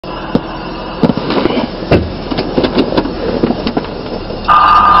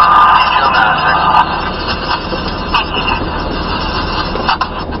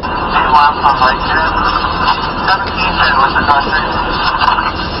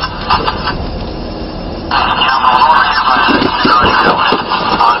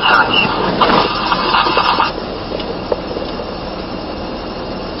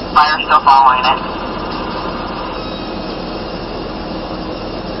Fire still following it.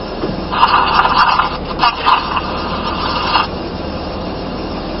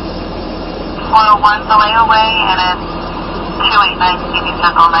 One's the layaway, and then 289 TV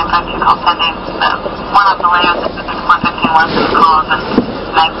circle 952 call pending. The one on the layout is 115 1 calls and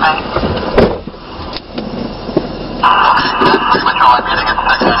 95. Pretty much all I'm getting is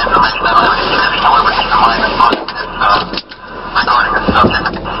second information. I don't have any description. However, keep in mind this one is regarding a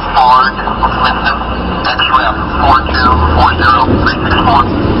subject. Ford, Winston, XRAY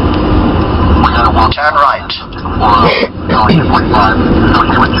 4240364. We got a walk. Turn right. For 45,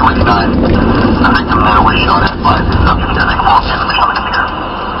 associated with 289. The victim there was shot at by the subject as they walked in the mission on the computer.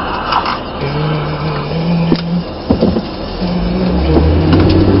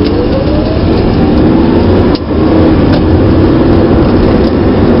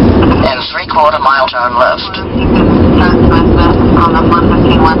 In 3/4 mile turn left. Turn west on the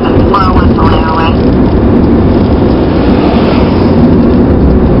 115 west and slow with the layaway.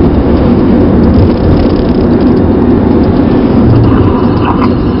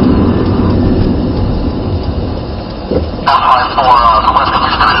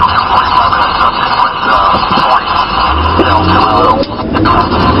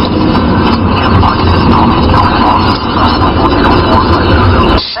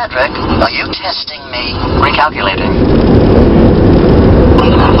 Cedric, are you testing me? Recalculating.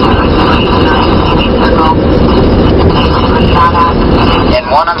 In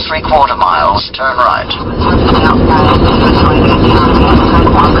 1 3/4 miles, turn right.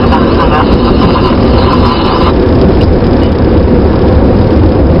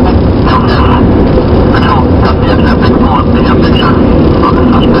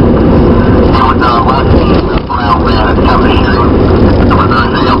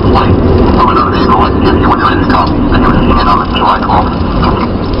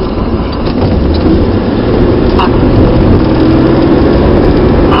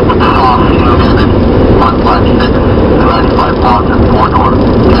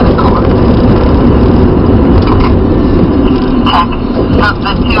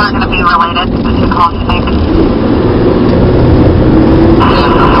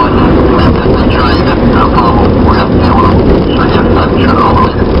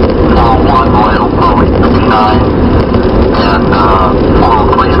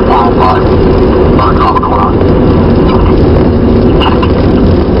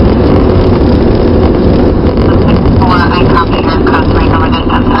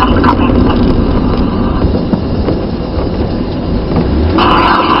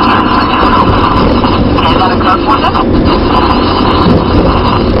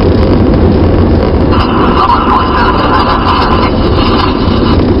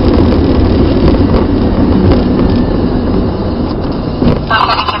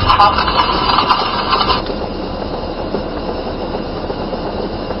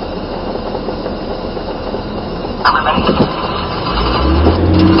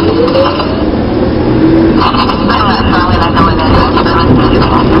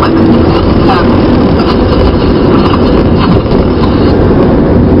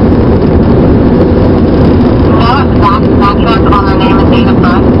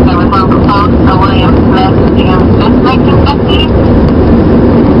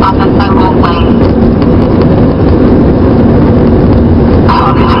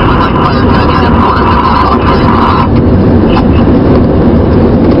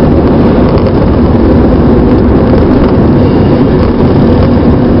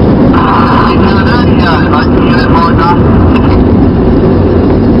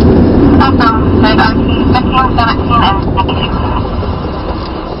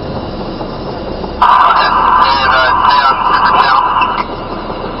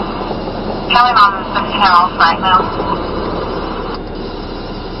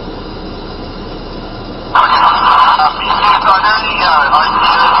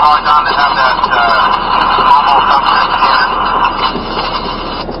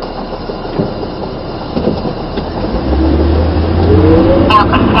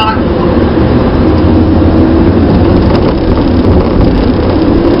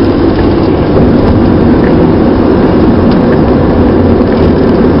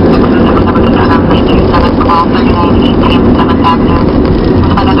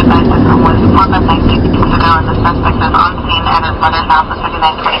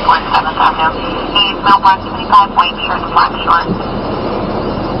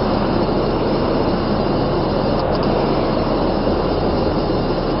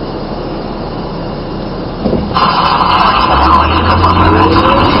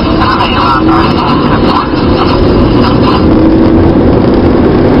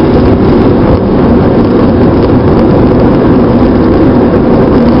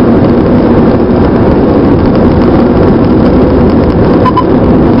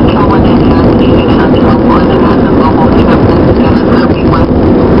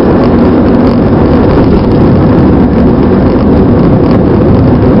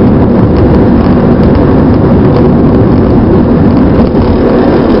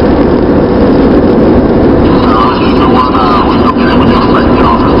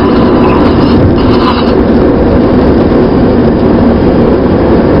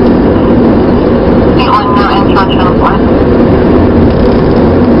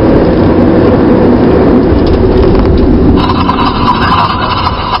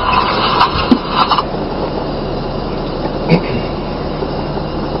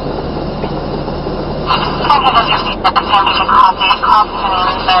 Attempting to copy a call in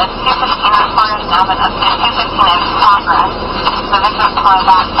the 215 reporters now been up to 215 in progress. The victim's calling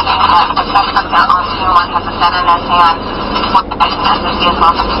back saying that the suspect got on 2-1 has a gun in his hand. One patient as the vehicle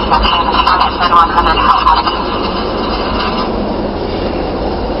for construction is showing at 3100 help.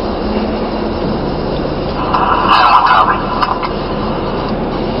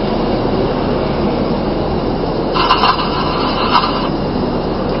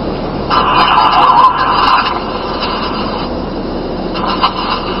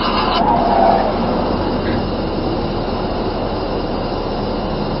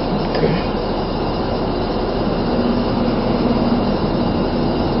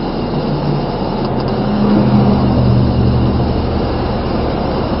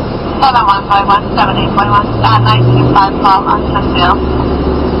 On Smithfield.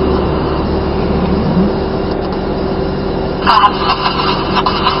 Go ahead.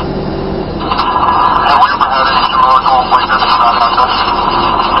 Have we ever had any calls like this around London?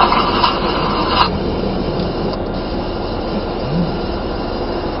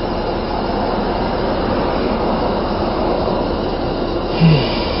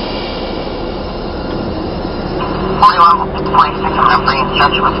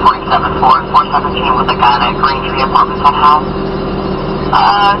 Junction was 47-4, 417 with a gun at Green Tree Apartments and House.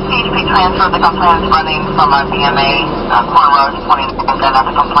 CHP transferred the complainant running from a BMA, Corner Road, pointing the gun at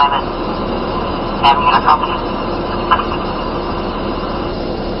the complainant and unit company.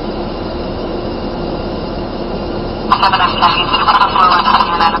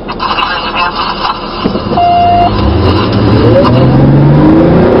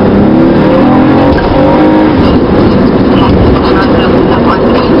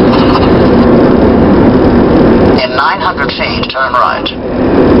 In 900 feet, turn right.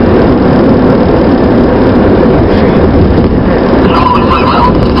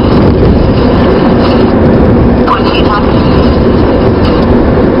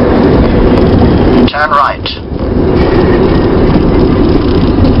 Turn right.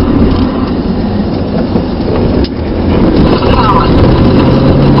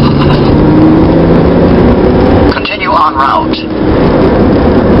 Continue on route.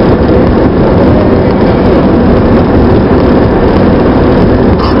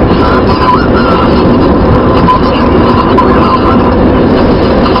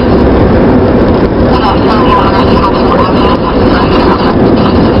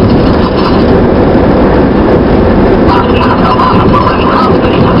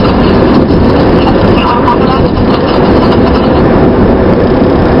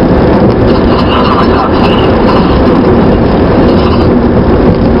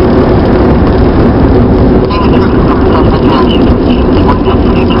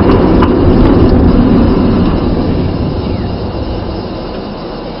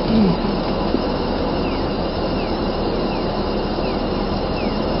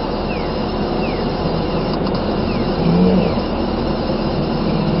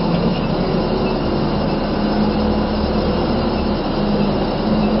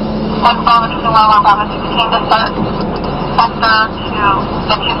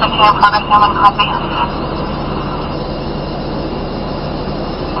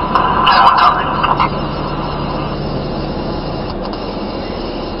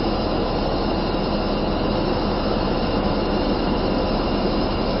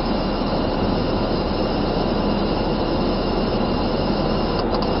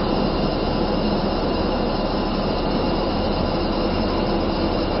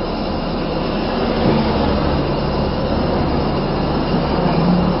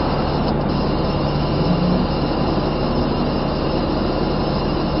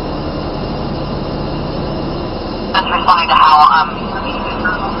 Responding to how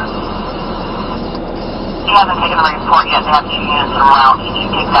he hasn't taken the report yet. They have 2 units en route to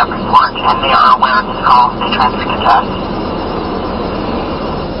take that report, and they are aware of this call. They transferred it to us.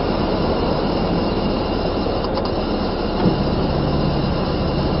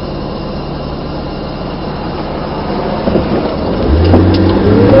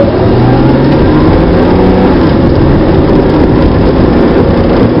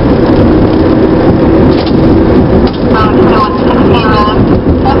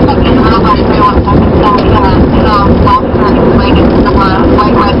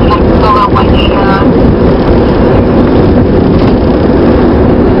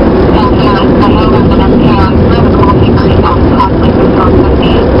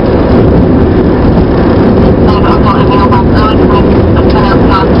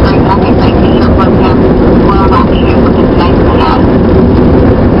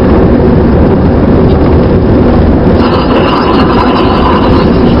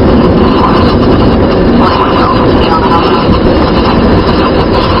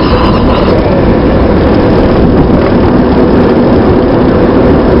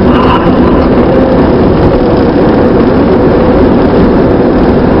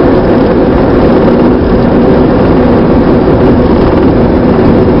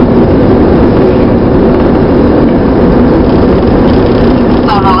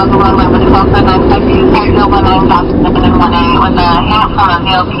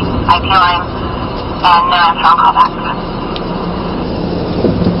 IP line, and no answer on callback.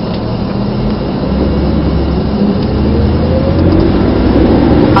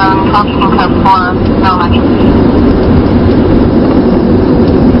 Talking code 4, no emergency.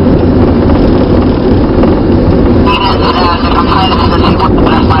 The complaint is that they want to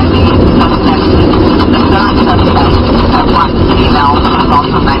verify the suspect. The third suspect that wants to email is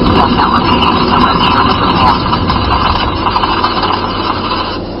also 9 now located, so let's hear from him.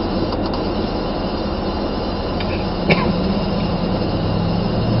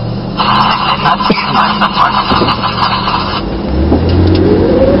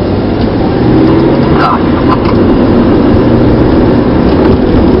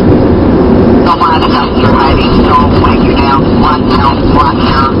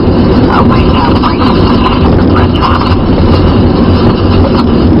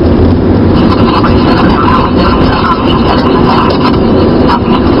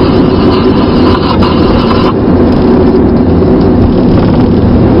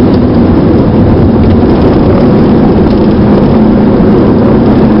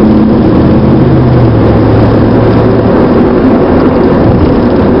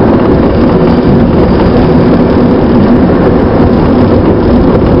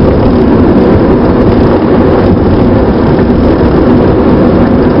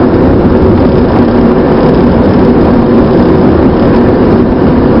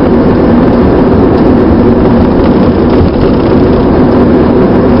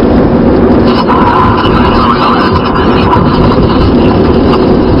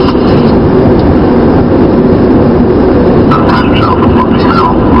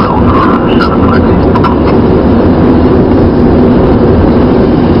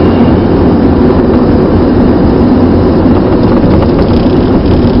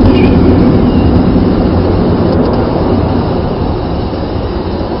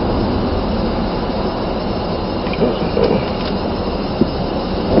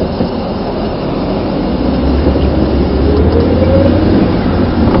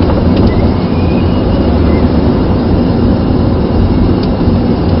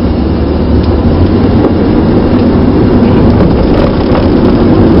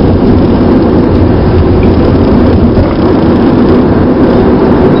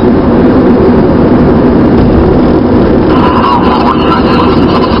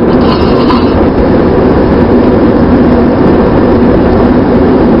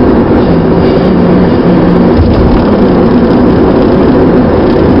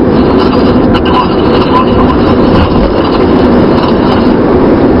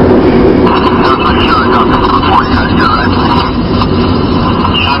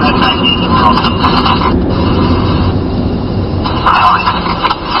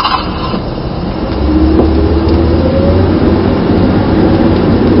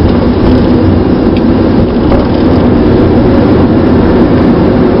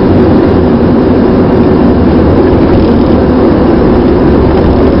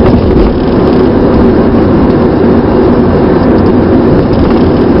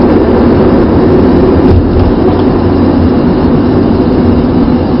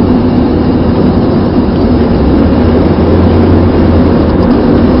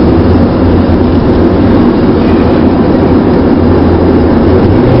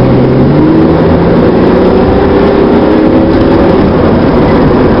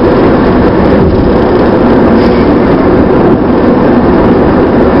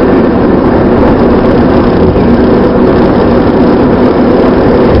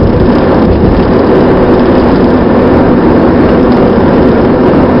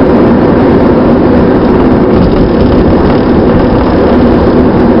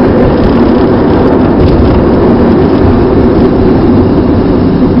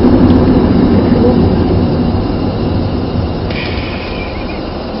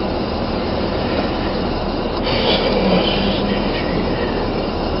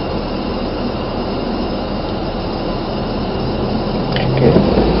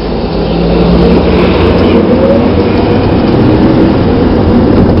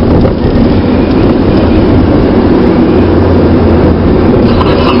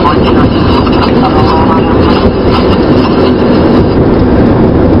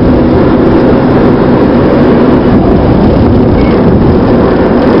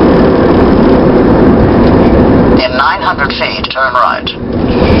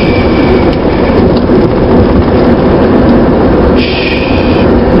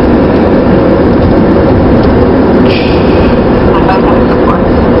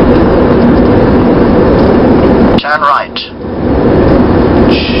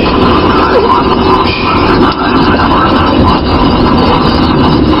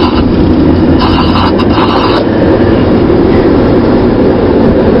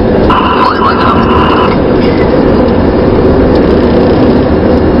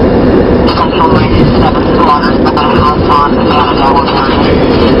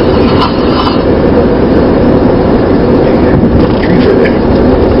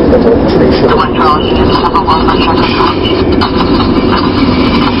 Charlie, you just have a longer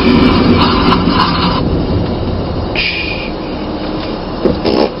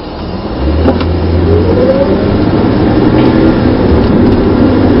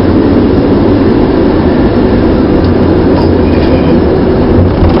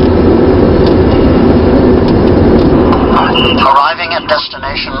Arriving at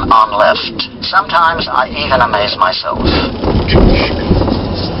destination on left. Sometimes I even amaze myself.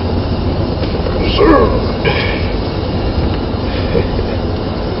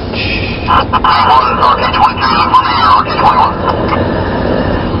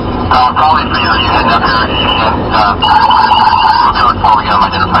 Probably for you heading up here and do it before we got them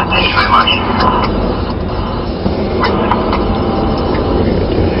identified. Thank you very much.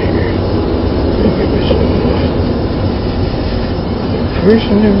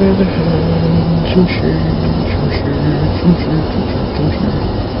 Person never the some shade.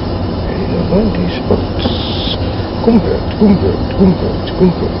 And I want these spots. Gumbert.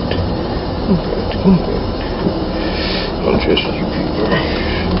 Don't trust you people.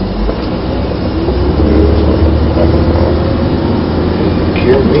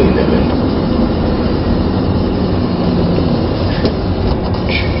 Kill me, man.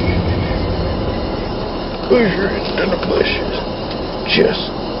 Push her into the bushes. Just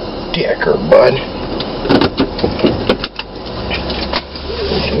dick her, bud.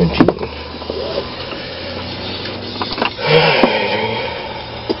 17.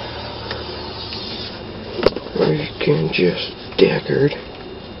 Or you can just